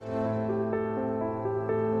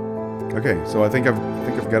Okay, so I think I've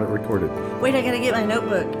got it recorded. Wait, I gotta get my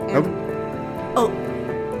notebook. Oh,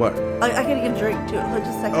 What? I gotta get a drink too. Hold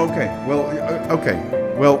just a second.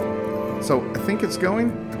 Okay. Well, so I think it's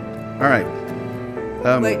going. All right.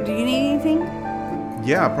 Wait, do you need anything?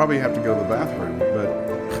 Yeah, I probably have to go to the bathroom,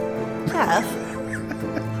 but Jeff,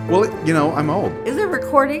 well, I'm old. is it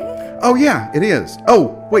recording? Oh yeah, it is.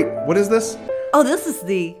 Oh wait, what is this? Oh, this is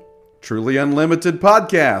the. Truly Unlimited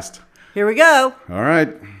podcast. Here we go. All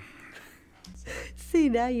right. See,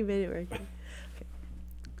 now you made it right. Okay.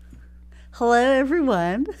 Hello,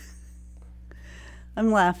 everyone.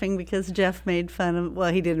 I'm laughing because Jeff made fun of,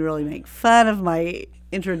 well, he didn't really make fun of my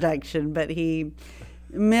introduction, but he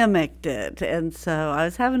mimicked it. And so I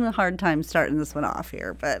was having a hard time starting this one off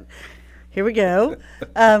here, but here we go.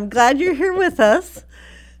 I'm glad you're here with us.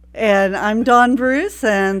 And I'm Dawn Bruce,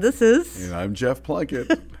 and this is... And I'm Jeff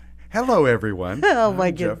Plunkett. Hello, everyone. Oh, my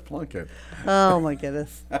I'm goodness. Jeff Plunkett. Oh, my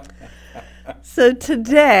goodness. So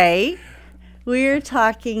today we're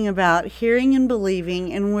talking about hearing and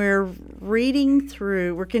believing, and we're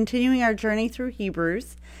continuing our journey through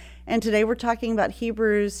Hebrews. And today we're talking about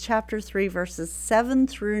Hebrews chapter 3, verses 7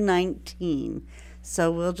 through 19.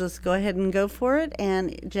 So we'll just go ahead and go for it.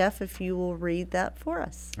 And Jeff, if you will read that for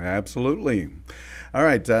us. Absolutely. All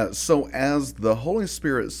right. So as the Holy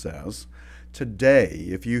Spirit says, today,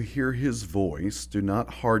 if you hear his voice, do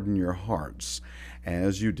not harden your hearts,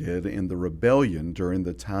 as you did in the rebellion during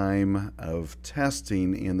the time of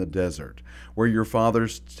testing in the desert, where your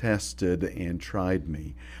fathers tested and tried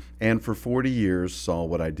me, and for 40 years saw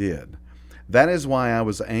what I did. That is why I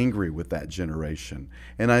was angry with that generation.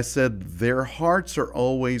 And I said, their hearts are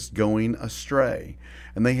always going astray,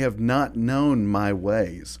 and they have not known my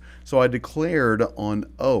ways. So I declared on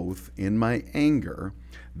oath in my anger,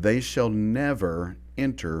 they shall never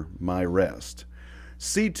enter my rest.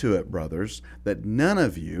 See to it, brothers, that none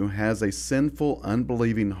of you has a sinful,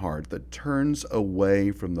 unbelieving heart that turns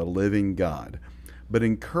away from the living God, but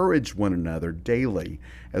encourage one another daily,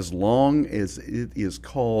 as long as it is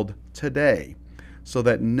called today, so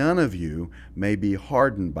that none of you may be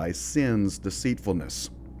hardened by sin's deceitfulness.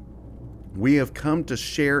 We have come to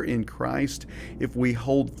share in Christ if we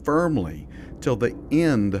hold firmly till the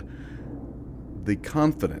end the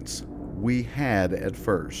confidence we had at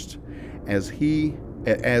first. As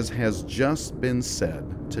has just been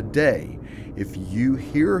said, today, if you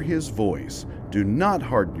hear his voice, do not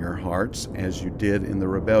harden your hearts as you did in the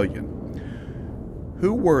rebellion.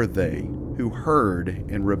 Who were they who heard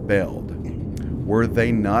and rebelled? Were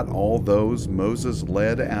they not all those Moses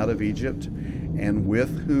led out of Egypt, and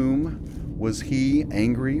with whom was he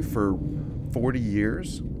angry for 40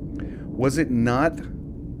 years? Was it not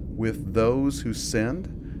with those who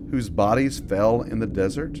sinned, whose bodies fell in the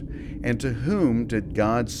desert? And to whom did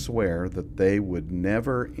God swear that they would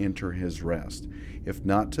never enter his rest, if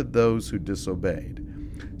not to those who disobeyed?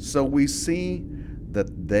 So we see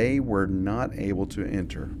that they were not able to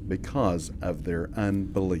enter because of their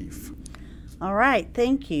unbelief. All right,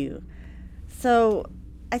 thank you. So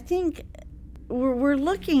I think we're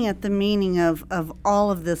looking at the meaning of all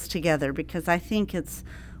of this together, because I think it's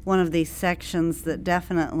one of these sections that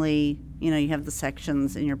definitely, you have the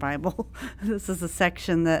sections in your Bible. This is a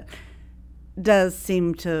section that does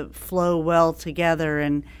seem to flow well together,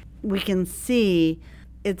 and we can see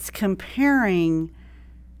it's comparing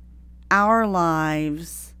our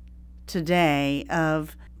lives today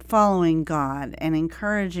of following God and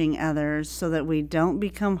encouraging others so that we don't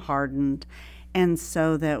become hardened, and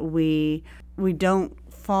so that we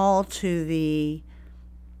don't fall to the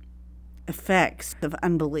effects of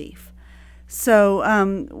unbelief. So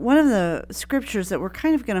one of the scriptures that we're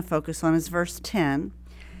kind of going to focus on is verse 10,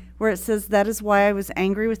 where it says, that is why I was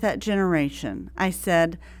angry with that generation. I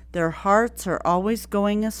said, their hearts are always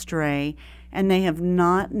going astray, and they have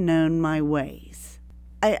not known my ways.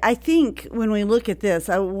 I think when we look at this,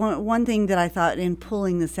 one thing that I thought in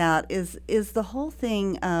pulling this out is the whole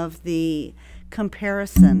thing of the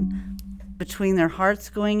comparison between their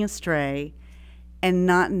hearts going astray and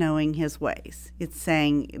not knowing his ways. It's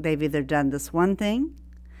saying they've either done this one thing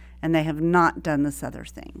and they have not done this other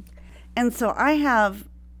thing. And so I have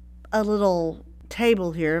a little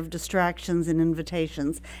table here of distractions and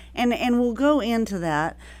invitations, and we'll go into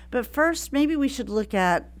that. But first, maybe we should look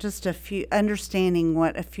at just understanding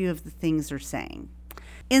what a few of the things are saying.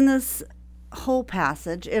 In this whole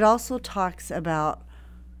passage, it also talks about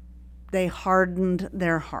they hardened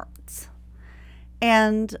their hearts.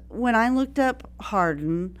 And when I looked up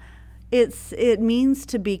harden, it means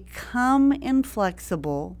to become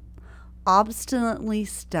inflexible, obstinately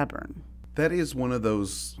stubborn. That is one of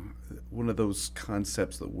those one of those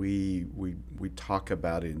concepts that we talk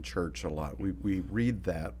about in church a lot. We read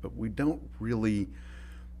that, but we don't really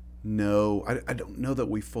know. I don't know that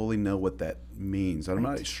we fully know what that means. I'm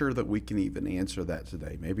not sure that we can even answer that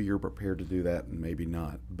today. Maybe you're prepared to do that, and maybe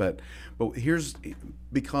not. But here's,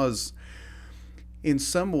 because in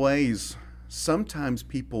some ways, sometimes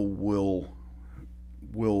people will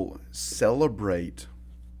celebrate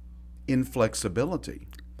inflexibility.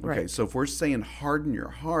 Okay, Right. so if we're saying harden your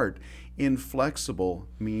heart, inflexible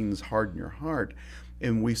means harden your heart,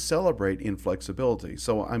 and we celebrate inflexibility.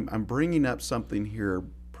 So I'm bringing up something here,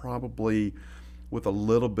 probably with a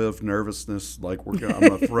little bit of nervousness, like I'm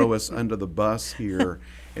going to throw us under the bus here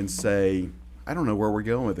and say, I don't know where we're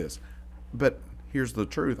going with this. But here's the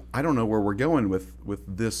truth. I don't know where we're going with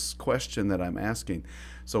this question that I'm asking.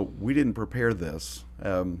 So we didn't prepare this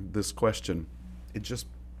question. It just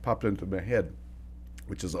popped into my head,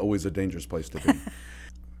 which is always a dangerous place to be.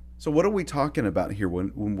 So what are we talking about here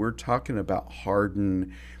when we're talking about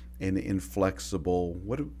hardened and inflexible?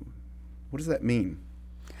 What does that mean?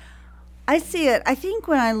 I see it. I think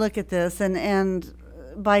when I look at this, and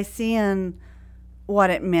by seeing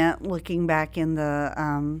what it meant, looking back in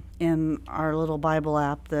the in our little Bible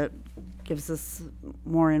app that gives us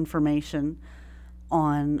more information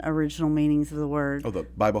on original meanings of the word. Oh, the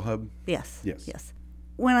Bible Hub? Yes. Yes. Yes.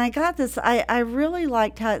 When I got this, I really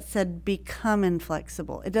liked how it said become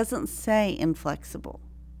inflexible. It doesn't say inflexible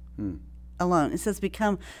alone. It says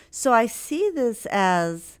become. So I see this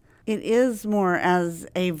as, it is more as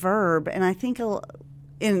a verb, and I think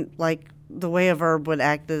in like the way a verb would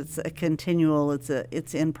act, it's a continual,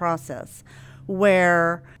 it's in process,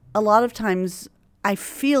 where a lot of times I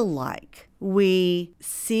feel like we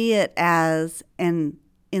see it as an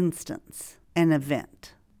instance, an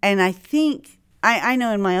event. And I think, I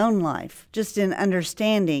know in my own life, just in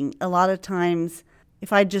understanding, a lot of times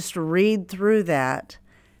if I just read through that,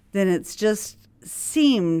 then it's just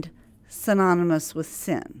seemed synonymous with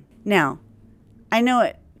sin. Now, I know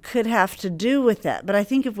it could have to do with that, but I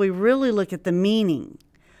think if we really look at the meaning,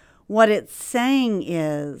 what it's saying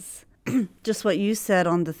is just what you said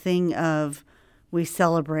on the thing of we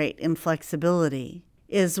celebrate inflexibility,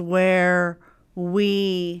 is where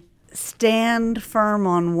we stand firm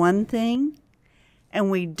on one thing and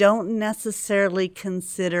we don't necessarily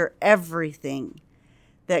consider everything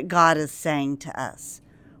that God is saying to us.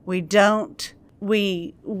 We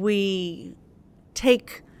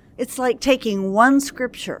take, it's like taking one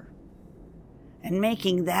scripture and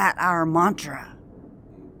making that our mantra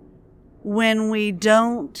when we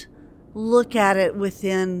don't look at it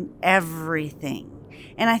within everything.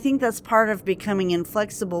 And I think that's part of becoming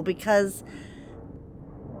inflexible, because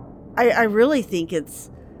I really think it's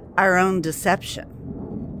our own deception.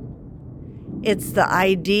 It's the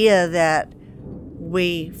idea that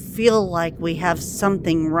we feel like we have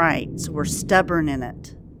something right, so we're stubborn in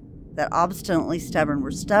it. That obstinately stubborn,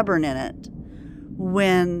 we're stubborn in it.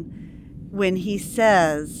 When he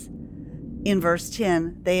says in verse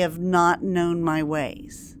 10, they have not known my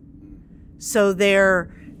ways. So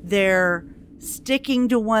they're sticking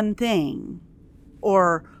to one thing,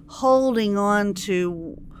 or holding on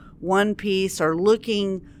to one piece, or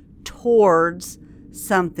looking towards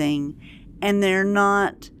something, and they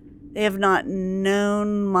have not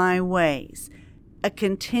known my ways. A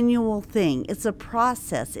continual thing. It's a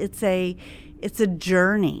process. It's a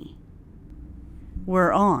journey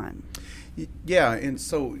we're on. Yeah, and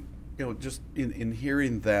so just in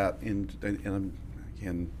hearing that,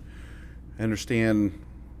 and I understand.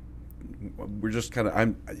 We're just kind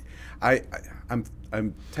of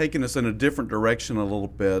I'm taking us in a different direction a little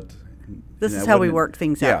bit. This is how we work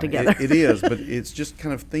things out together. It is, but it's just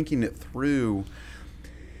kind of thinking it through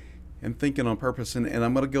and thinking on purpose. And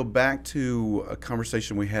I'm going to go back to a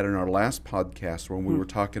conversation we had in our last podcast when we were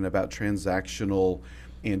talking about transactional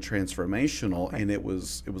and transformational, right. And it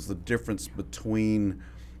was the difference between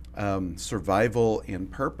survival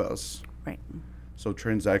and purpose. Right. So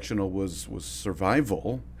transactional was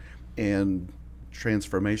survival, and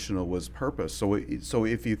transformational was purpose. So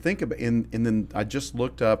if you think about, and then I just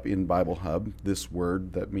looked up in Bible Hub this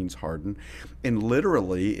word that means hardened, and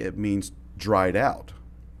literally it means dried out.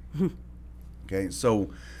 Okay, so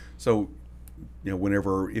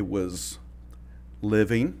whenever it was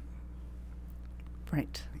living,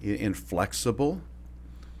 right, inflexible,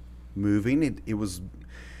 moving, it was,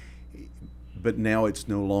 but now it's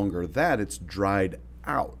no longer that, it's dried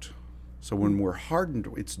out. So when we're hardened,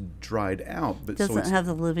 it's dried out. But doesn't have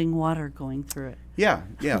the living water going through it. Yeah,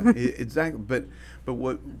 exactly. But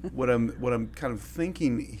what I'm kind of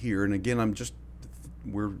thinking here, and again, I'm just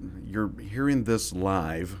you're hearing this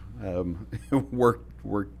live,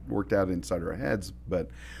 worked out inside our heads. But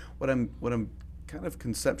what I'm kind of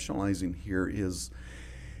conceptualizing here is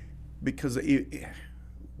because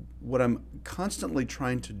what I'm constantly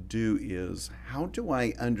trying to do is, how do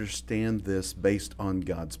I understand this based on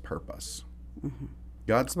God's purpose? Mm-hmm.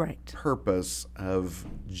 God's Right. purpose of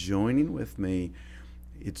joining with me,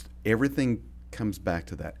 it's everything comes back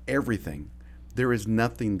to that. Everything. There is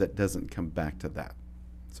nothing that doesn't come back to that.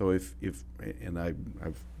 So if and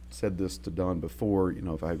I've said this to Don before,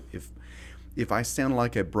 if I sound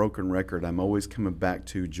like a broken record, I'm always coming back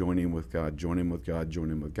to joining with God, joining with God,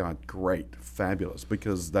 joining with God. Great, fabulous,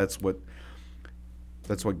 because that's what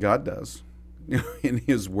God does. In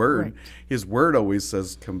His Word. Right. His Word always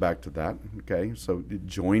says, come back to that. Okay, so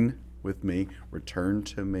join with me, return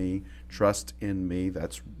to me, trust in me.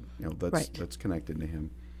 That's Right. that's connected to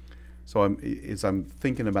Him. So I'm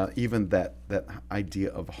thinking about even that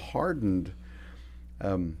idea of hardened,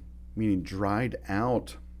 meaning dried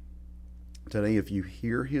out. Today, if you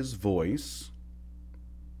hear His voice,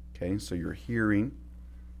 okay, so you're hearing,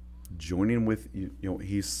 joining with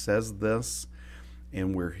He says this,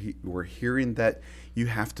 and we're hearing that you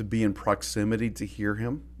have to be in proximity to hear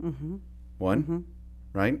Him. Mm-hmm. One, Mm-hmm.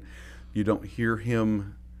 right? You don't hear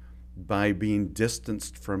Him by being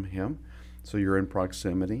distanced from Him, so you're in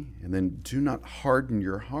proximity. And then do not harden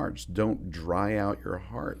your hearts. Don't dry out your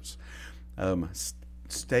hearts.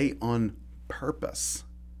 Stay on purpose.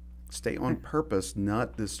 Stay on purpose,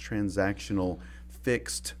 not this transactional,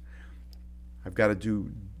 fixed, I've got to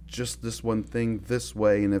do just this one thing this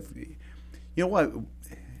way. And if,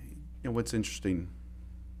 what's interesting,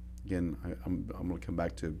 again, I'm going to come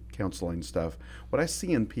back to counseling stuff. What I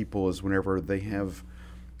see in people is whenever they have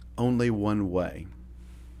only one way,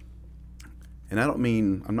 and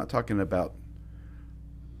I'm not talking about,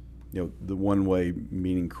 the one way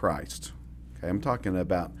meaning Christ. Okay, I'm talking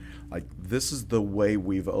about like, this is the way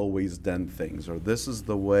we've always done things, or this is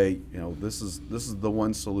the way, this is the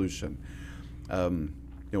one solution. In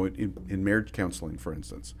marriage counseling, for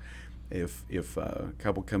instance, if a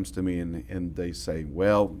couple comes to me and they say,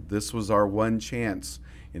 well, this was our one chance,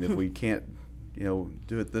 and if we can't, do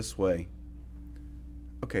it this way.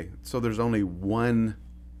 Okay, so there's only one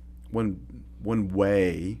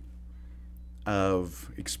way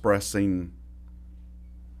of expressing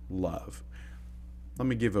love. Let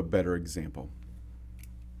me give a better example.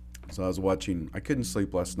 So I couldn't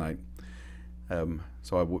sleep last night.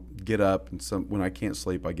 So I would get up, and when I can't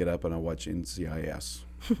sleep, I get up and I watch NCIS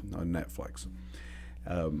on Netflix.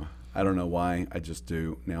 I don't know why, I just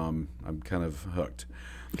do. Now I'm kind of hooked.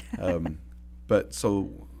 But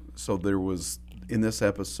so there was, in this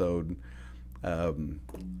episode, I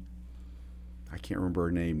can't remember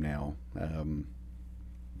her name now.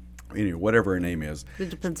 Anyway, whatever her name is. It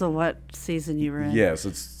depends on what season you were in. Yes,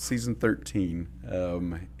 it's season 13,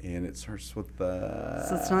 and it starts with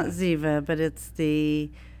So it's not Ziva, but it's the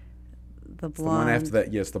blonde. the one after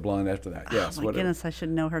that. Yes, the blonde after that. Yes. Oh my goodness, I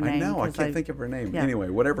should know her name. I know, I can't think of her name. Yeah. Anyway,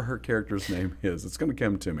 whatever her character's name is, it's going to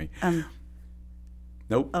come to me.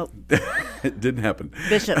 Nope. Oh. It didn't happen.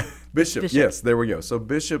 Bishop. Bishop. Yes, there we go. So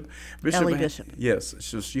Bishop. Ellie Bishop. Yes.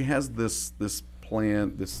 So she has this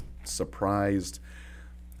plan, this surprised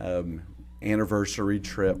anniversary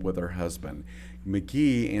trip with her husband.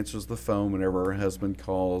 McGee answers the phone whenever her husband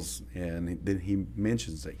calls, and then he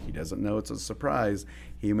mentions it. He doesn't know it's a surprise.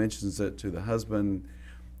 He mentions it to the husband,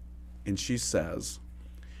 and she says,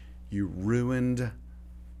 "You ruined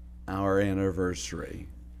our anniversary.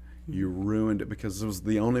 You ruined it," because it was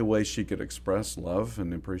the only way she could express love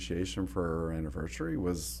and appreciation for her anniversary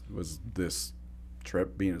was this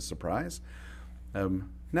trip being a surprise.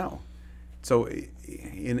 No. So,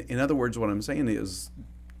 in other words, what I'm saying is,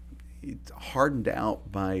 it's hardened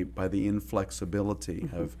out by the inflexibility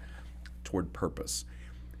of toward purpose.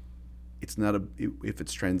 It's not if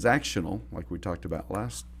it's transactional, like we talked about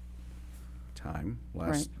last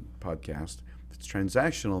podcast. If it's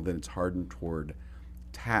transactional, then it's hardened toward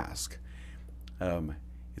task.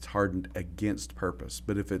 It's hardened against purpose.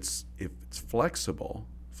 But if it's flexible,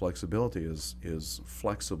 flexibility is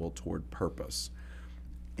flexible toward purpose.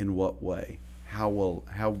 In what way? How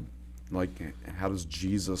does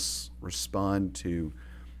Jesus respond to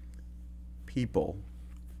people?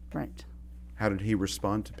 Right. How did he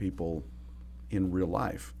respond to people in real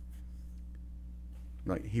life?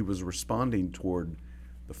 Like, he was responding toward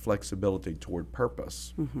the flexibility toward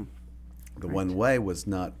purpose. Mm-hmm. The Right. one way was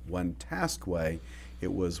not one task way,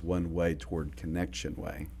 it was one way toward connection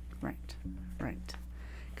way. Right. Right.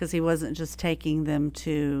 Because he wasn't just taking them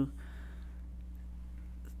to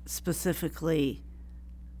specifically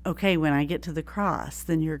okay, when I get to the cross,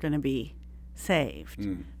 then you're going to be saved.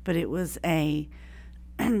 But it was a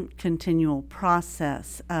continual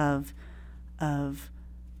process of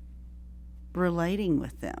relating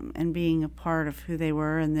with them and being a part of who they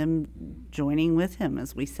were, and them joining with him,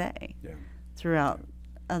 as we say, throughout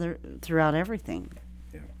everything.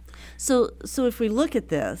 Yeah. So if we look at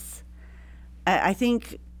this, I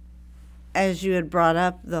think, as you had brought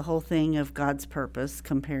up the whole thing of God's purpose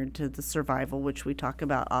compared to the survival, which we talk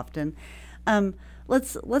about often,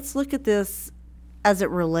 let's look at this as it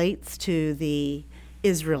relates to the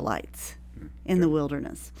Israelites in the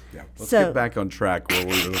wilderness. Yeah, let's get back on track where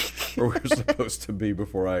we're supposed to be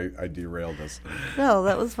before I derail this. No,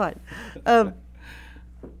 that was fine.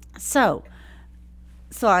 So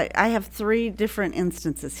I have three different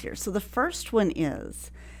instances here. So the first one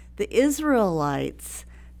is the Israelites,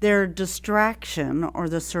 their distraction, or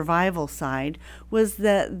the survival side, was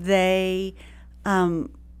that they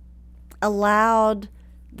allowed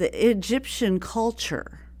the Egyptian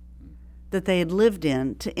culture that they had lived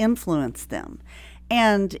in to influence them.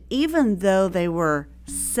 And even though they were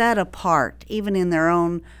set apart, even in their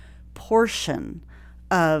own portion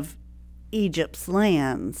of Egypt's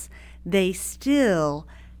lands, they still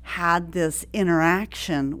had this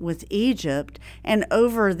interaction with Egypt. And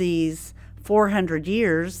over these 400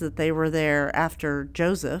 years that they were there after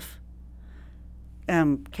Joseph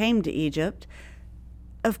came to Egypt,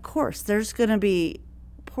 of course, there's going to be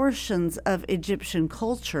portions of Egyptian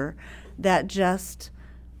culture that just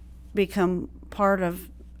become part of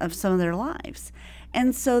some of their lives.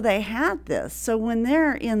 And so they had this. So when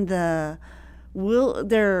they're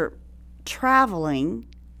they're traveling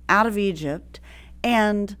out of Egypt,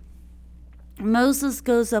 and Moses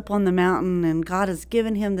goes up on the mountain, and God has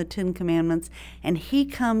given him the 10 Commandments, and he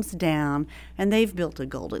comes down, and they've built a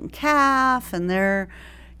golden calf, and they're,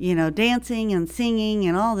 dancing and singing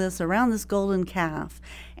and all this around this golden calf.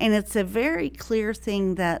 And it's a very clear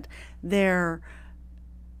thing that their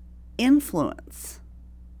influence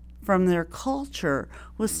from their culture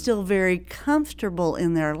was still very comfortable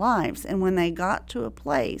in their lives. And when they got to a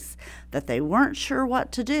place that they weren't sure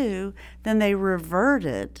what to do, then they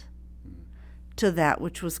reverted to that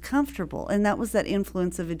which was comfortable. And that was that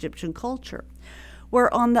influence of Egyptian culture.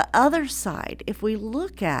 Where on the other side, if we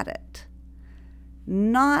look at it,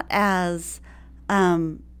 not as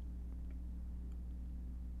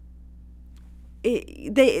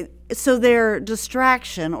so their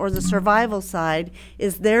distraction, or the survival side,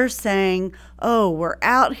 is they're saying, oh, we're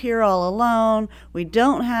out here all alone. We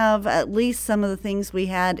don't have at least some of the things we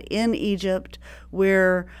had in Egypt.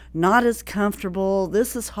 We're not as comfortable.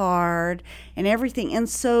 This is hard and everything. And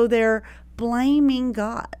so they're blaming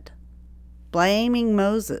God, blaming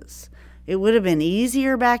Moses. It would have been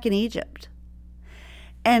easier back in Egypt.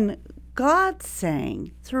 And God's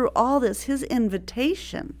saying, through all this, his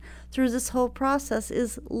invitation through this whole process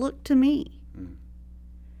is, look to me.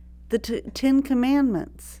 The 10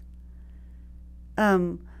 Commandments.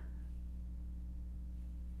 I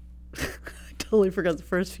totally forgot the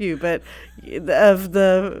first few, but of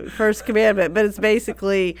the first commandment, but it's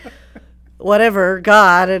basically, whatever,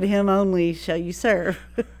 God and him only shall you serve.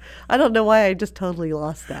 I don't know why I just totally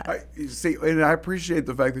lost that. See, and I appreciate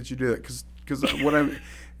the fact that you do that, because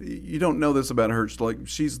you don't know this about her.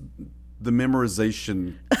 She's the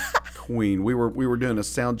memorization queen. We were doing a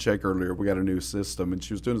sound check earlier. We got a new system, and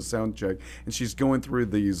she was doing a sound check, and she's going through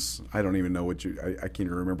these. I don't even know I can't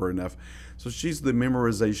even remember enough. So she's the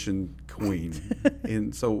memorization queen,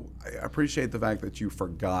 and so I appreciate the fact that you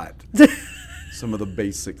forgot some of the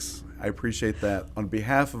basics. I appreciate that. On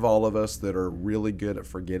behalf of all of us that are really good at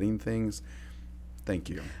forgetting things, thank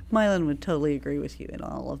you. Mylan would totally agree with you in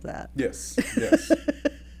all of that. Yes.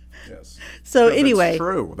 Yes. So anyway, it's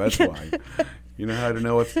true. That's why. You know how to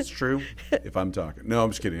know if it's true? If I'm talking. No,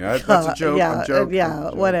 I'm just kidding. That's a joke. Yeah, I'm joking.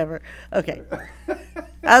 Yeah, whatever. Okay.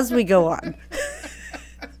 As we go on.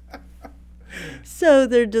 So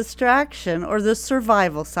their distraction, or the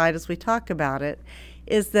survival side, as we talk about it,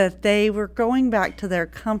 is that they were going back to their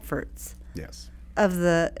comforts. Yes. Of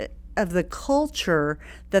the culture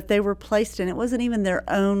that they were placed in. It wasn't even their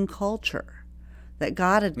own culture that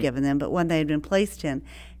God had given them, but one they had been placed in.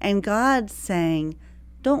 And God's saying,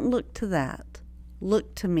 don't look to that.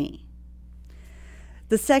 Look to me.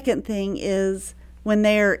 The second thing is when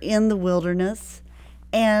they are in the wilderness,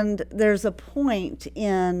 and there's a point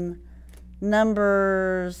in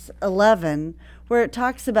Numbers 11 where it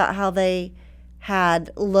talks about how they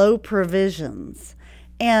had low provisions,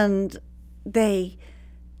 and they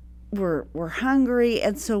were hungry.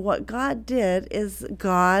 And so what God did is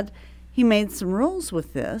God He made some rules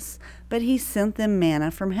with this, but he sent them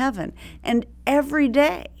manna from heaven. And every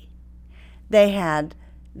day they had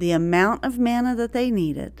the amount of manna that they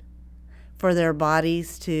needed for their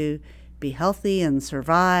bodies to be healthy and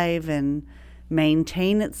survive and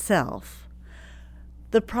maintain itself.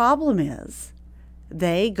 The problem is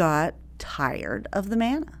they got tired of the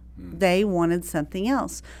manna. They wanted something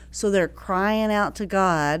else. So they're crying out to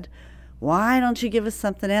God, why don't you give us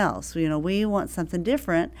something else? We want something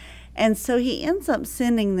different. And so he ends up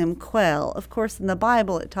sending them quail. Of course, in the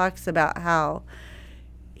Bible, it talks about how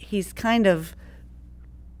he's kind of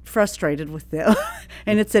frustrated with them.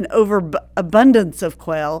 And it's an overabundance of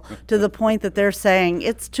quail to the point that they're saying,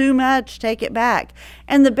 it's too much, take it back.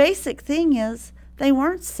 And the basic thing is they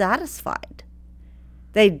weren't satisfied.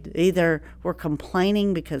 They either were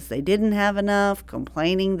complaining because they didn't have enough,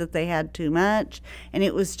 complaining that they had too much, and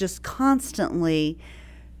it was just constantly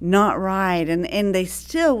not right. And they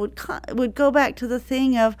still would go back to the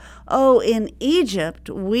thing of, oh, in Egypt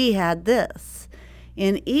we had this.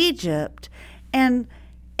 In Egypt, and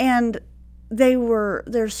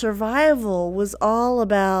their survival was all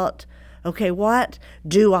about, okay, what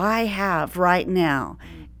do I have right now?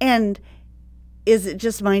 And is it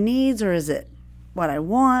just my needs, or is it what I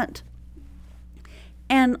want?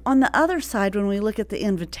 And on the other side, when we look at the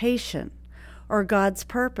invitation or God's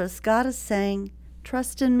purpose, God is saying,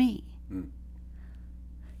 trust in me.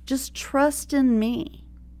 Just trust in me.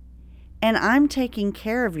 And I'm taking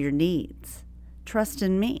care of your needs. Trust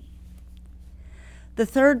in me. The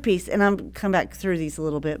third piece, and I'm come back through these a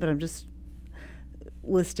little bit, but I'm just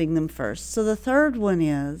listing them first. So the third one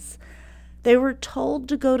is they were told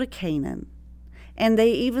to go to Canaan. And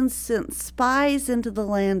they even sent spies into the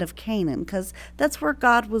land of Canaan because that's where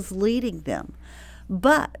God was leading them.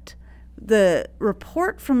 But the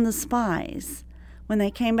report from the spies when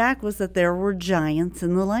they came back was that there were giants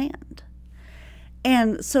in the land.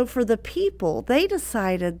 And so for the people, they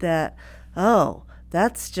decided that, oh,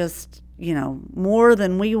 that's just, more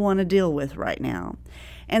than we want to deal with right now.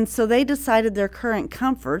 And so they decided their current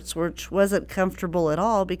comforts, which wasn't comfortable at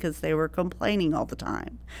all because they were complaining all the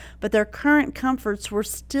time, but their current comforts were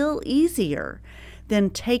still easier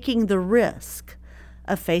than taking the risk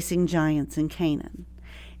of facing giants in Canaan.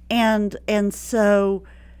 And so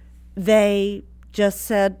they just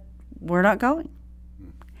said, we're not going.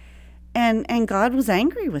 And God was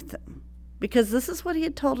angry with them because this is what he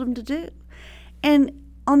had told them to do. And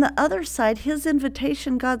on the other side, his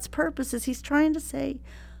invitation, God's purpose, is he's trying to say,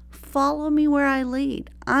 follow me where I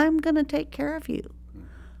lead. I'm going to take care of you.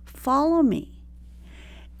 Follow me.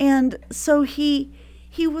 And so he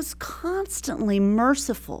was constantly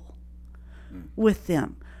merciful with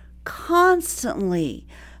them, constantly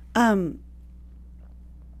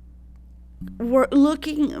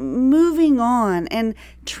moving on and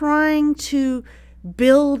trying to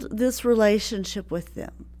build this relationship with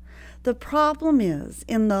them. The problem is,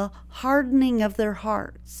 in the hardening of their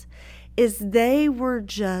hearts, is they were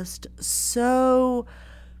just so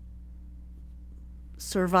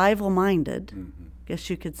survival-minded, guess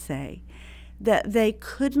you could say, that they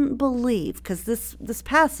couldn't believe, because this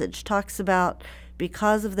passage talks about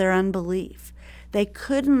because of their unbelief, they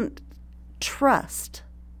couldn't trust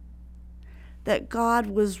that God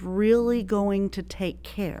was really going to take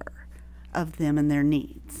care of them and their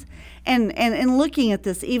needs. And looking at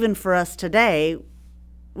this, even for us today,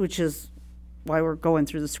 which is why we're going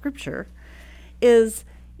through the scripture, is,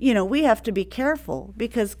 we have to be careful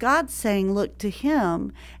because God's saying, look to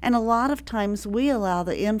him. And a lot of times we allow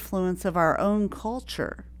the influence of our own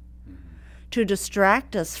culture to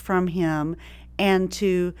distract us from him and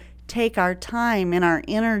to take our time and our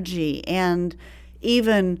energy, and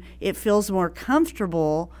even it feels more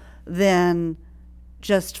comfortable than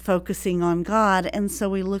just focusing on God, and so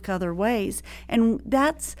we look other ways. And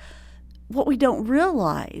that's what we don't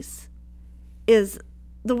realize is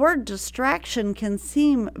the word distraction can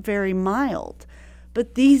seem very mild,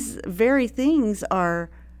 but these very things are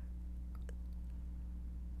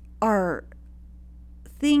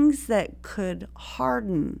things that could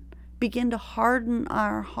begin to harden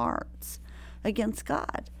our hearts against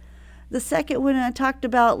God. The second one, I talked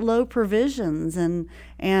about low provisions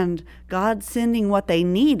and God sending what they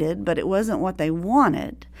needed, but it wasn't what they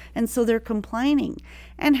wanted. And so they're complaining.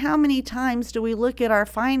 And how many times do we look at our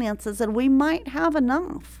finances and we might have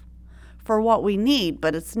enough for what we need,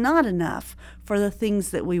 but it's not enough for the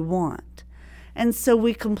things that we want. And so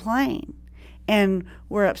we complain. And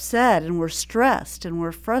we're upset and we're stressed and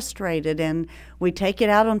we're frustrated and we take it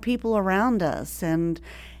out on people around us. And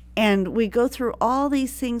we go through all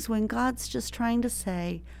these things when God's just trying to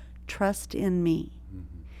say, trust in me.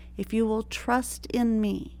 If you will trust in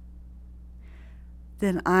me,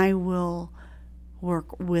 then I will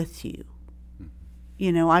work with you.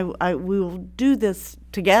 We will do this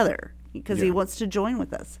together because he Yeah. wants to join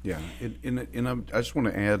with us. Yeah, and I just want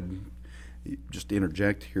to add, just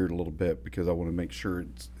interject here a little bit because I want to make sure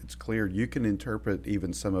it's clear. You can interpret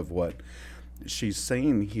even some of what she's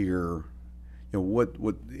saying here.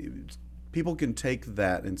 What people can take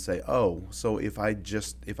that and say, oh, so if I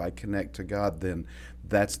connect to God, then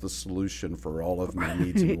that's the solution for all of my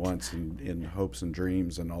needs and wants and hopes and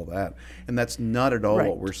dreams and all that. And that's not at all Right.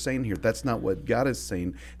 what we're saying here. That's not what God is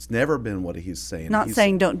saying. It's never been what he's saying. Not He's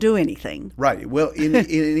saying don't do anything. Right. Well, in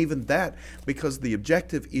even that, because the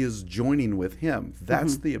objective is joining with him.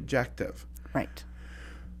 That's the objective. Right.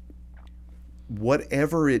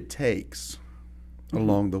 Whatever it takes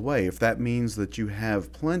along the way, if that means that you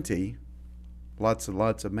have plenty, lots and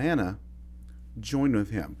lots of manna, join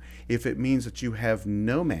with him. If it means that you have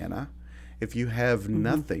no manna, if you have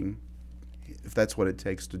nothing, if that's what it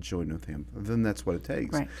takes to join with him, then that's what it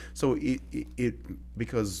takes. Right. So it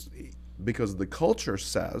because the culture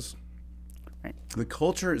says, Right. the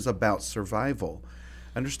culture is about survival.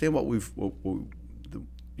 Understand what we're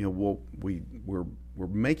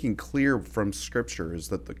making clear from Scripture is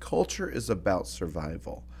that the culture is about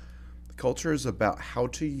survival. The culture is about how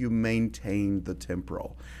do you maintain the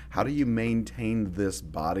temporal? How do you maintain this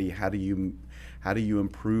body? How do you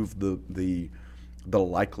improve the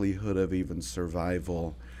likelihood of even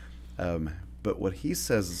survival? But what he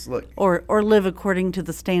says is, look, Or live according to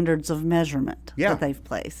the standards of measurement Yeah. that they've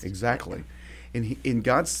placed. exactly, and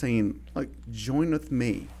God's saying, look, join with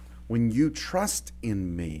me. When you trust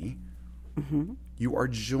in me, you are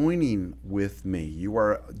joining with me.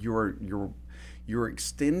 You're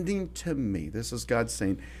extending to me. This is God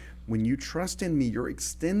saying, when you trust in me, you're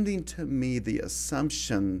extending to me the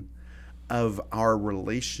assumption of our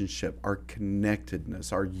relationship, our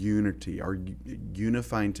connectedness, our unity, our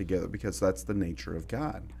unifying together, because that's the nature of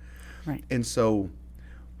God. Right. And so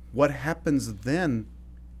what happens then,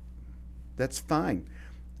 that's fine.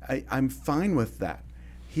 I'm fine with that.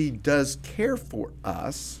 He does care for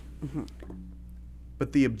us,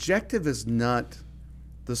 but the objective is not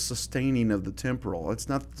the sustaining of the temporal. It's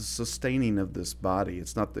not the sustaining of this body.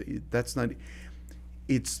 It's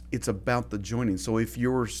about the joining. So if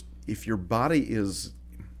your body is,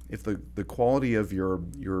 if the quality of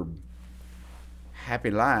your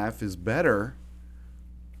happy life is better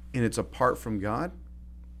and it's apart from God,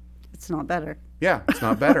 It's not better. yeah, it's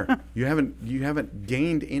not better. You haven't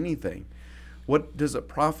gained anything. What does it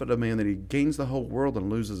profit a man that he gains the whole world and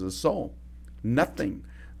loses his soul? Nothing.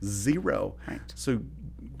 Zero. Right. So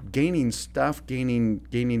gaining stuff, gaining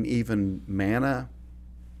even manna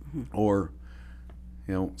or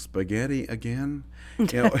spaghetti again,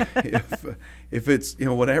 if it's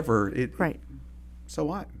whatever, Right. so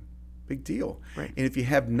what? Big deal. Right. And if you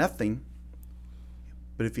have nothing,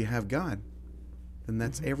 but if you have God, then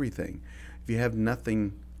that's everything. If you have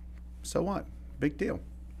nothing, so what? Big deal.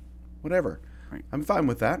 Whatever. Right. I'm fine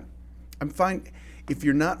with that. I'm fine. If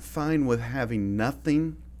you're not fine with having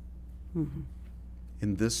nothing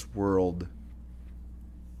in this world,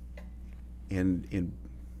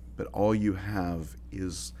 but all you have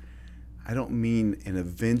is, I don't mean an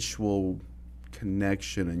eventual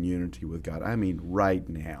connection and unity with God. I mean right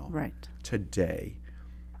now. Right. Today.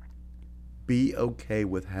 Be okay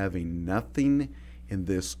with having nothing in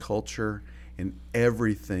this culture and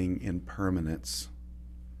everything in permanence.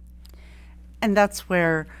 And that's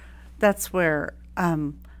where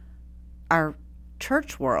our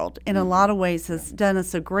church world, in a lot of ways, has done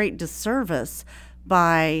us a great disservice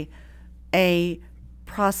by a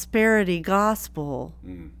prosperity gospel.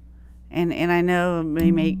 And I know it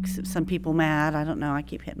may make some people mad. I don't know. I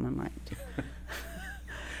keep hitting my mic.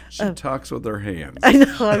 She talks with her hands. I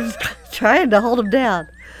know. I'm trying to hold them down.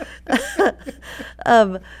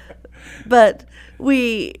 But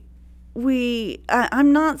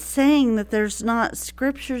I'm not saying that there's not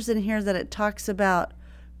scriptures in here that it talks about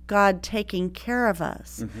God taking care of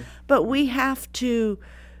us. But we have to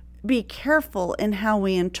be careful in how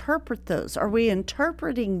we interpret those. Are we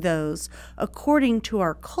interpreting those according to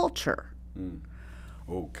our culture?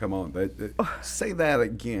 Oh, come on. Say that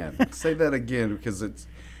again. Say that again, because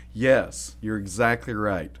yes, you're exactly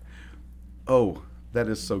right. Oh, that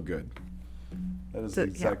is so good. That is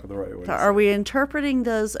exactly the right way to say it. Are we interpreting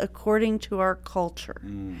those according to our culture?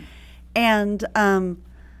 And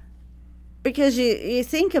because you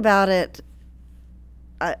think about it,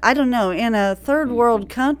 I don't know, in a third world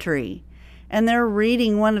country, and they're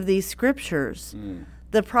reading one of these scriptures,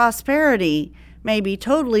 the prosperity may be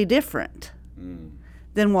totally different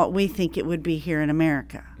than what we think it would be here in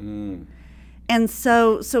America. And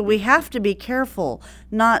so we have to be careful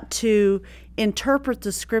not to interpret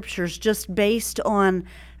the scriptures just based on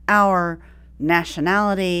our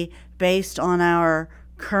nationality, based on our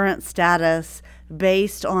current status,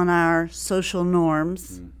 based on our social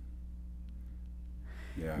norms.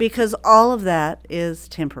 Yeah. Because all of that is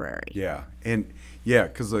temporary. Yeah. And yeah,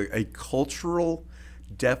 because a cultural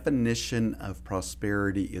definition of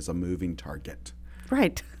prosperity is a moving target.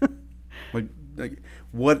 Right. Like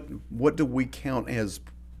what do we count as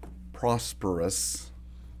prosperous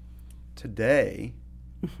today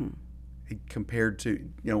compared to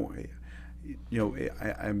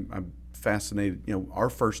I'm fascinated. Our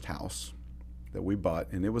first house that we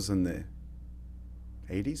bought, and it was in the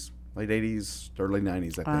 80s, late 80s, early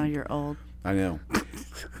 90s. I think. Wow, you're old. I know.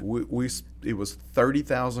 It was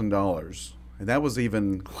 $30,000, and that was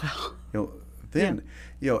even then.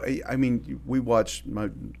 I mean, we watch my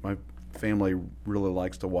family really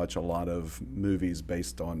likes to watch a lot of movies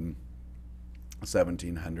based on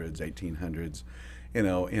 1700s, 1800s,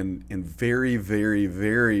 and very, very,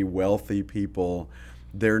 very wealthy people,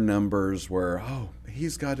 their numbers were,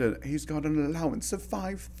 he's got an allowance of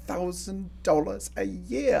 $5,000 a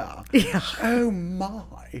year. Yeah. Oh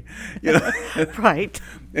my, Right.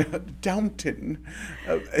 Downton,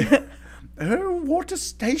 what a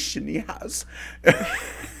station he has.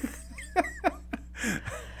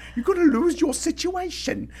 You're going to lose your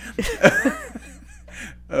situation.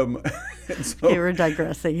 So, Okay, we're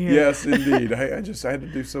digressing here. Yes, indeed. I had to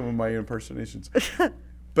do some of my impersonations.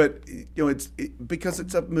 But it's because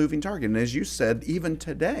it's a moving target, and as you said, even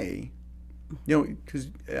today, because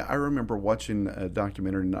I remember watching a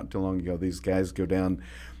documentary not too long ago. These guys go down,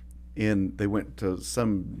 they went to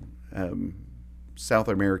some South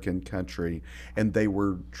American country, and they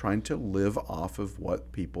were trying to live off of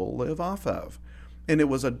what people live off of, and it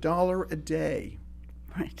was $1 a day.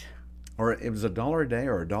 Right. Or it was $1 a day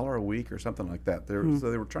or $1 a week or something like that.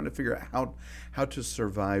 So they were trying to figure out how to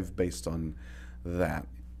survive based on that.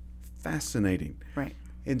 Fascinating. Right.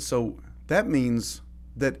 And so that means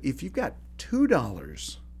that if you've got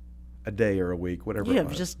 $2 a day or a week, whatever You it have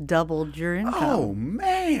was, just doubled your income. oh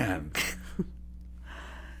man,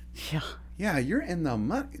 Yeah. yeah, you're in the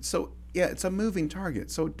money. So yeah, it's a moving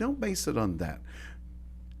target. So don't base it on that.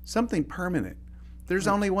 Something permanent. There's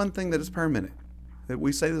only one thing that is permanent.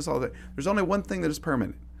 We say this all the time. There's only one thing that is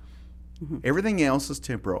permanent. Everything else is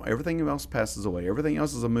temporal. Everything else passes away. Everything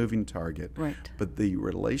else is a moving target. Right. But the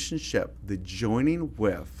relationship, the joining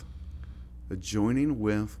with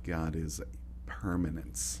God is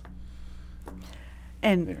permanence.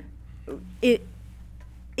 And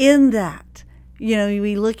in that,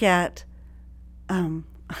 we look at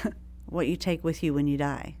what you take with you when you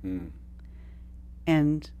die.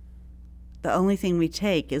 And the only thing we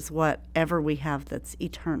take is whatever we have that's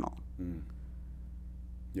eternal.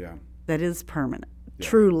 Yeah. That is permanent,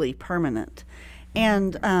 truly permanent.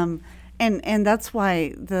 And that's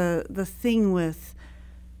why the thing with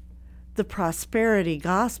the prosperity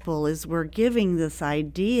gospel is we're giving this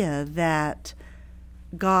idea that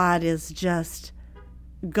God is just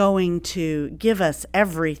going to give us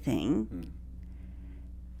everything,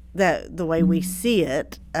 that the way we see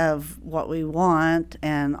it, of what we want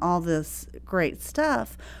and all this great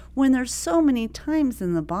stuff, when there's so many times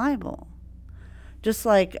in the Bible. Just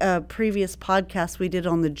like a previous podcast we did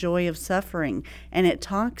on the joy of suffering, and it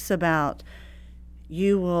talks about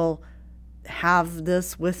you will have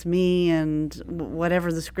this with me and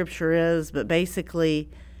whatever the scripture is, but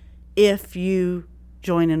basically if you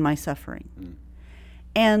join in my suffering.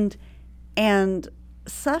 And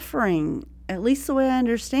suffering, at least the way I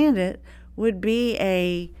understand it, would be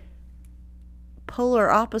a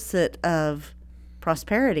polar opposite of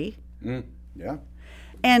prosperity. Yeah.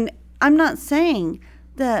 And I'm not saying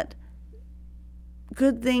that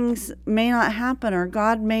good things may not happen or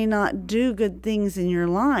God may not do good things in your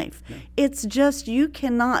life. Yeah. It's just you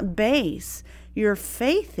cannot base your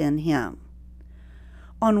faith in Him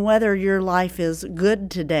on whether your life is good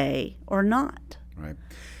today or not. Right.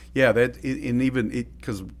 Yeah,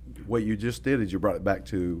 because what you just did is you brought it back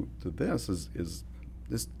to this is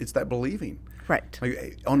this, it's that believing. Right.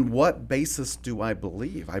 Like, on what basis do I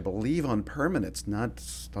believe? I believe on permanence, not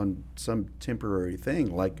on some temporary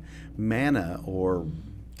thing like manna or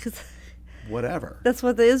whatever. That's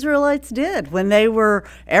what the Israelites did when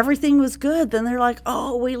everything was good. Then they're like,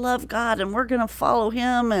 oh, we love God and we're going to follow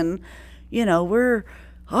Him, and we're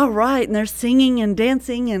all right. And they're singing and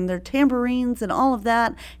dancing and their tambourines and all of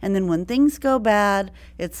that. And then when things go bad,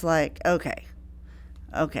 it's like, okay,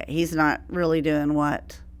 He's not really doing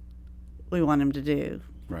what we want Him to do.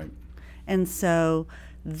 Right. And so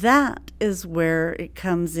that is where it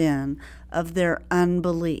comes in of their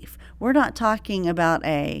unbelief. We're not talking about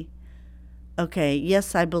okay,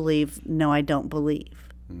 yes, I believe, no, I don't believe.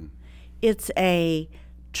 It's a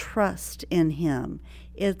trust in him.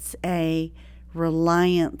 It's a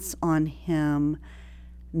reliance on him,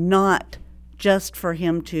 not just for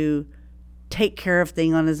him to take care of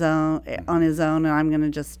things on his own, and I'm going to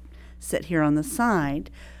just sit here on the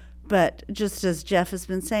side. But just as Jeff has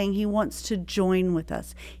been saying, he wants to join with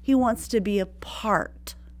us. He wants to be a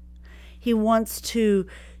part. He wants to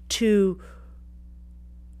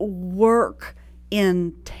work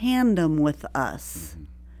in tandem with us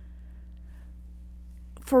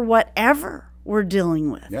for whatever we're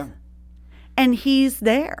dealing with. Yeah. And he's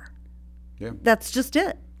there. Yeah. That's just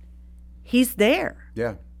it. He's there.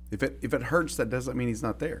 Yeah. If it hurts, that doesn't mean he's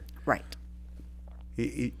not there. Right.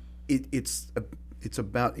 It's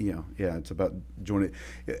about it's about joining.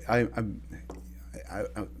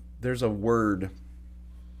 There's a word.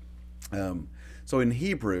 So in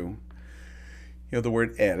Hebrew, the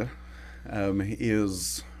word El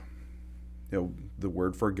is the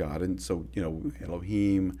word for God, and so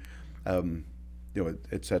Elohim,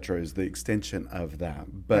 etc. is the extension of that.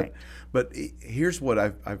 But here's what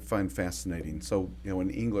I find fascinating. So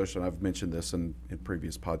in English, and I've mentioned this in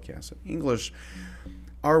previous podcasts, in English,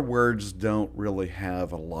 our words don't really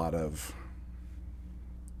have a lot of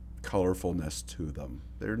colorfulness to them.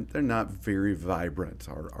 They're not very vibrant.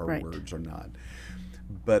 Our Right. words are not.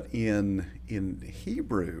 But in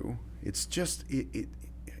Hebrew, it's just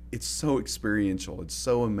it's so experiential. It's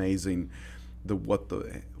so amazing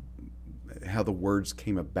how the words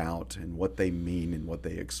came about and what they mean and what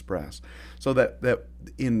they express. So that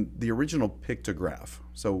in the original pictograph,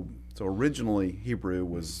 so originally Hebrew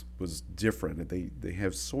was different. They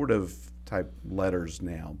have sort of type letters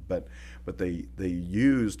now, but they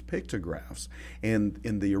used pictographs. And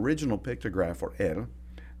in the original pictograph, or El,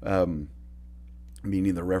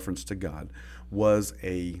 meaning the reference to God, was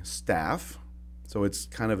a staff. So it's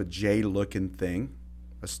kind of a J-looking thing,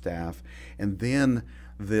 a staff, and then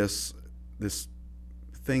this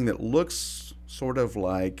thing that looks sort of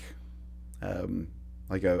like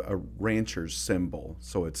a rancher's symbol.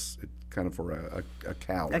 So it's kind of for a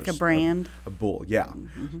cow, Like a brand, a bull. Yeah.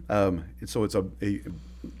 So it's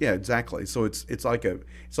yeah, exactly. So it's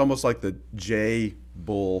almost like the J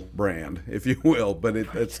Bull brand, if you will, but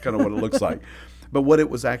that's kind of what it looks like. But what it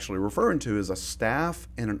was actually referring to is a staff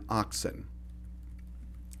and an oxen.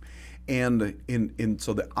 And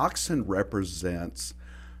so the oxen represents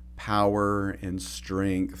power and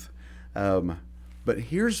strength. But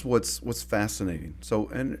here's what's fascinating. So,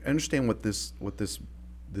 and understand what this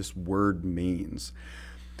word means.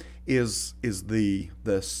 Is the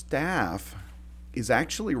staff is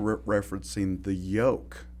actually referencing the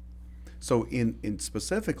yoke. So in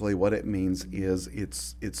specifically what it means is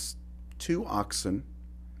it's two oxen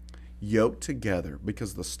yoked together,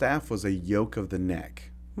 because the staff was a yoke of the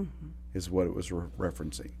neck, is what it was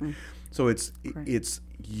referencing. So it's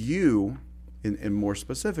you, and more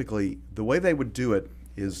specifically, the way they would do it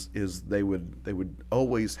is they would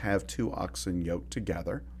always have two oxen yoked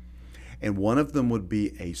together, and one of them would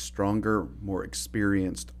be a stronger, more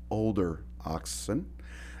experienced, older oxen,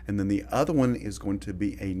 and then the other one is going to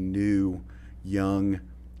be a new, young,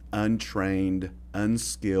 untrained,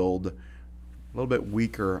 unskilled, a little bit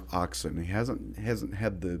weaker oxen. He hasn't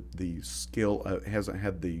had the skill, hasn't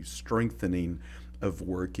had the strengthening of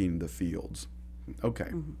working the fields.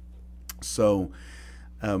 Okay, so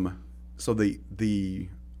the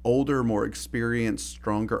older, more experienced,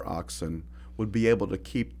 stronger oxen would be able to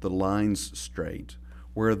keep the lines straight,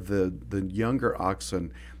 where the younger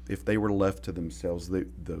oxen, if they were left to themselves,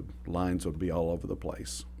 the lines would be all over the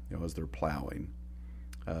place, as they're plowing.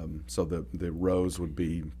 So the rows would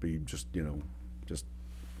be just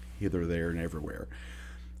hither, there, and everywhere.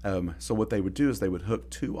 So what they would do is they would hook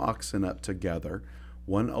two oxen up together,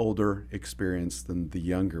 one older, experienced than the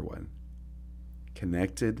younger one,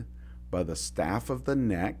 connected by the staff of the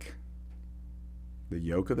neck. The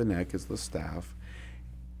yoke of the neck is the staff,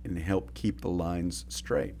 and help keep the lines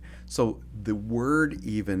straight. So the word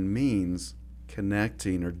even means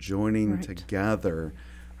connecting or joining together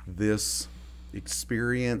this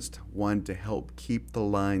experienced one to help keep the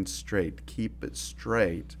line straight, keep it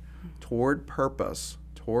straight toward purpose,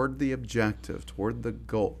 toward the objective, toward the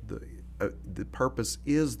goal. The purpose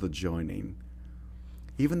is the joining.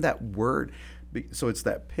 Even that word, so it's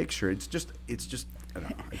that picture. It's just I don't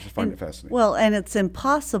know, I just find it fascinating. Well, and it's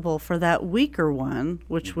impossible for that weaker one,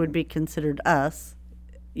 which would be considered us,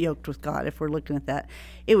 yoked with God, if we're looking at that.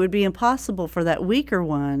 It would be impossible for that weaker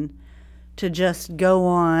one to just go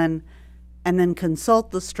on and then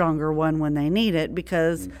consult the stronger one when they need it,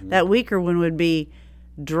 because that weaker one would be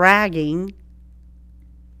dragging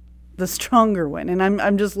the stronger one. And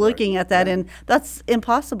I'm just looking at that, and that's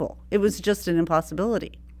impossible. It was just an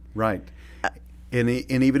impossibility. Right. And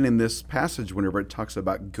even in this passage, whenever it talks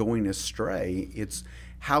about going astray, it's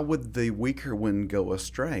how would the weaker one go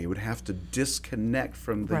astray? It would have to disconnect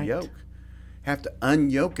from the yoke, have to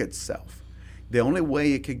unyoke itself. The only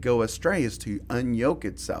way it could go astray is to unyoke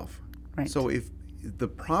itself. Right. So if the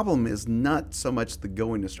problem is not so much the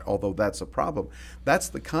going astray, although that's a problem, that's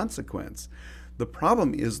the consequence. The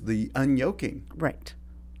problem is the unyoking. Right.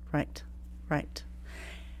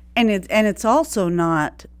 And it's also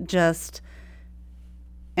not just,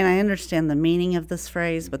 and I understand the meaning of this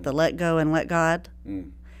phrase, but the let go and let God,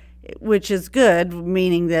 which is good,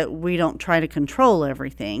 meaning that we don't try to control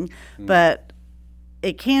everything, but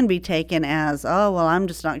it can be taken as, oh, well, I'm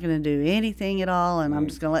just not going to do anything at all, and I'm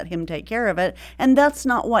just going to let him take care of it. And that's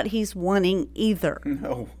not what he's wanting either.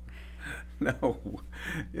 No.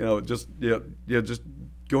 Just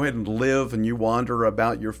go ahead and live, and you wander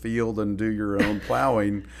about your field and do your own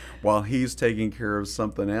plowing while he's taking care of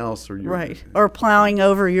something else. Or plowing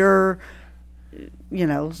over your,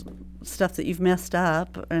 stuff that you've messed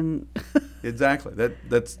up. And Exactly.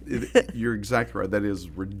 You're exactly right. That is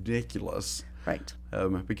ridiculous. Right.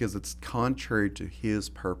 Because it's contrary to his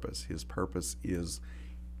purpose. His purpose is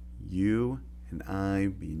you and I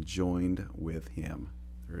being joined with him.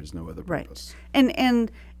 There is no other purpose. Right.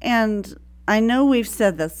 And I know we've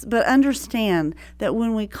said this, but understand that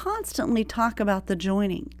when we constantly talk about the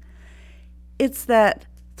joining, it's that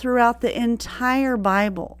throughout the entire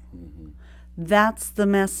Bible, that's the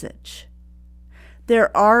message.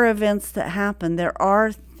 There are events that happen. There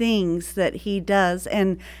are things that he does,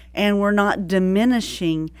 and we're not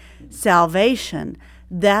diminishing salvation.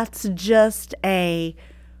 That's just a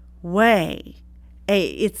way.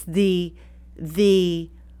 It's the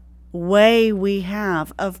way we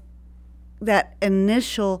have of that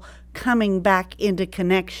initial coming back into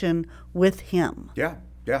connection with him. Yeah.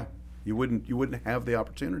 You wouldn't have the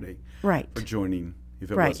opportunity for joining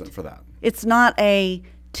if it wasn't for that. It's not a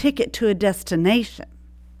ticket to a destination.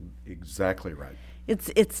 Exactly right.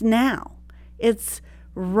 It's now. It's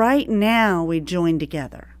right now we join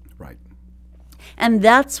together. Right. And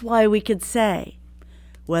that's why we could say,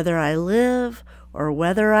 whether I live or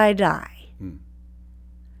whether I die,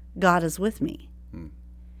 God is with me.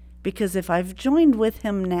 Because if I've joined with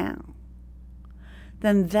him now,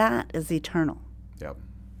 then that is eternal. Yep.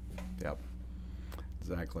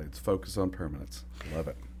 Exactly. It's focus on permanence. Love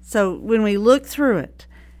it. So when we look through it,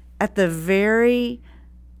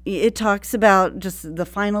 it talks about just the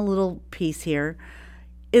final little piece here,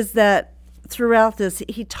 is that throughout this,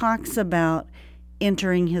 he talks about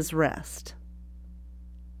entering his rest.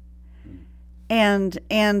 And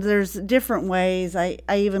there's different ways. I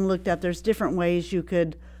even looked up, there's different ways you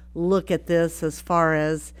could look at this as far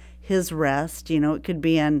as his rest. It could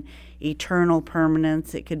be an eternal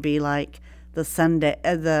permanence. It could be like the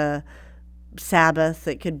Sabbath.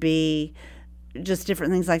 It could be just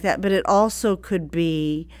different things like that. But it also could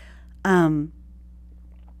be that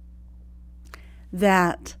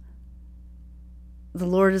the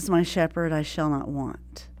Lord is my shepherd, I shall not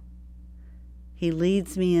want. He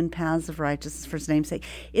leads me in paths of righteousness for his name's sake.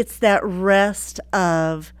 It's that rest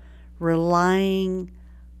of relying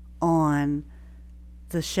on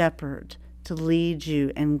the shepherd to lead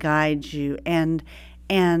you and guide you. And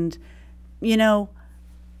if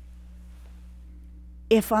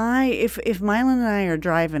Mylon and I are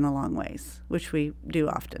driving a long ways, which we do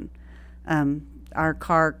often, our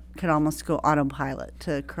car could almost go autopilot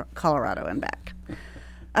to Colorado and back.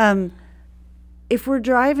 If we're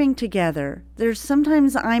driving together, there's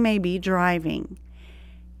sometimes I may be driving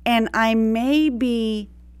and I may be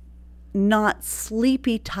not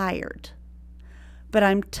sleepy tired, but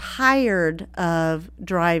I'm tired of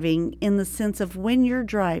driving in the sense of when you're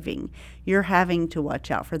driving, you're having to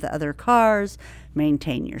watch out for the other cars,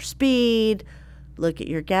 maintain your speed, look at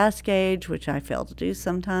your gas gauge, which I fail to do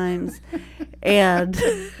sometimes, and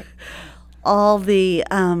all the,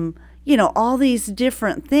 all these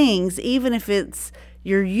different things, even if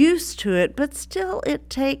you're used to it, but still it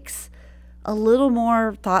takes a little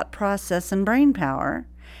more thought process and brain power.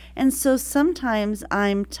 And so sometimes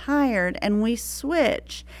I'm tired and we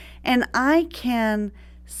switch, and I can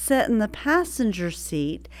sit in the passenger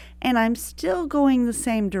seat and I'm still going the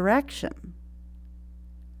same direction.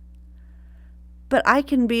 But I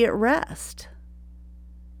can be at rest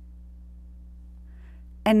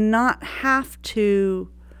and not have to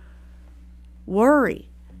worry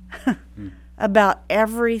about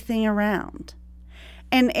everything around.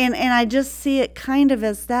 And I just see it kind of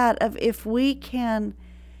as that of if we can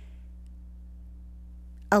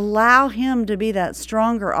allow him to be that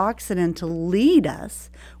stronger oxen and to lead us,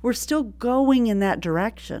 we're still going in that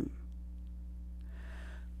direction.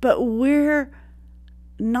 But we're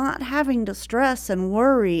not having to stress and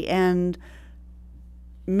worry and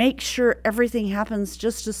make sure everything happens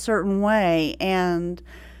just a certain way and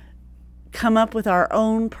come up with our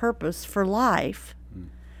own purpose for life.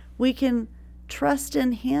 We can trust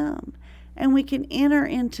in him, and we can enter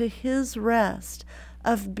into his rest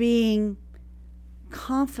of being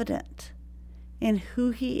confident in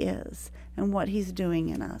who he is and what he's doing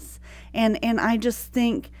in us. And I just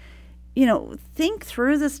think, think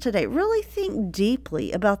through this today. Really think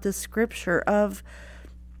deeply about this scripture of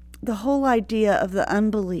the whole idea of the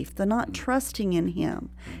unbelief, the not trusting in him,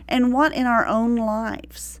 and what in our own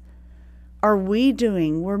lives are we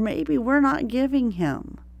doing where maybe we're not giving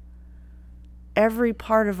him every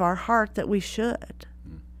part of our heart that we should.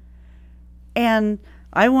 And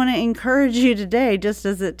I want to encourage you today, just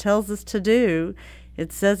as it tells us to do.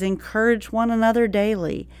 It says, encourage one another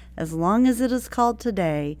daily, as long as it is called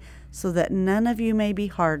today, so that none of you may be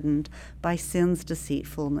hardened by sin's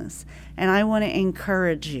deceitfulness. And I want to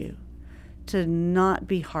encourage you to not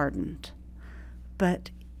be hardened, but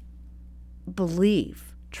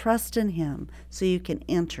believe, trust in him, so you can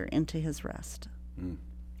enter into his rest.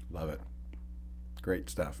 Love it. Great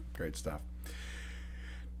stuff. Great stuff.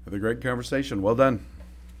 Another great conversation. Well done.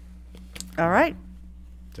 All right.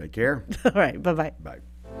 Take care. All right. Bye-bye. Bye.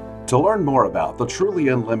 To learn more about the Truly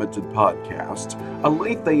Unlimited podcast,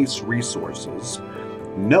 Alethe's resources,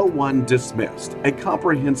 No One Dismissed, a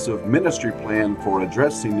comprehensive ministry plan for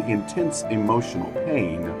addressing intense emotional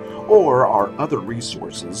pain, or our other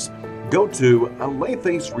resources, go to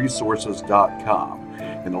alethesresources.com.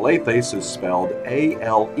 And Alethes is spelled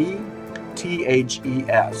Alethes.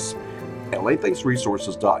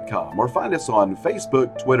 alethesresources.com, or find us on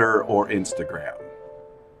Facebook, Twitter, or Instagram.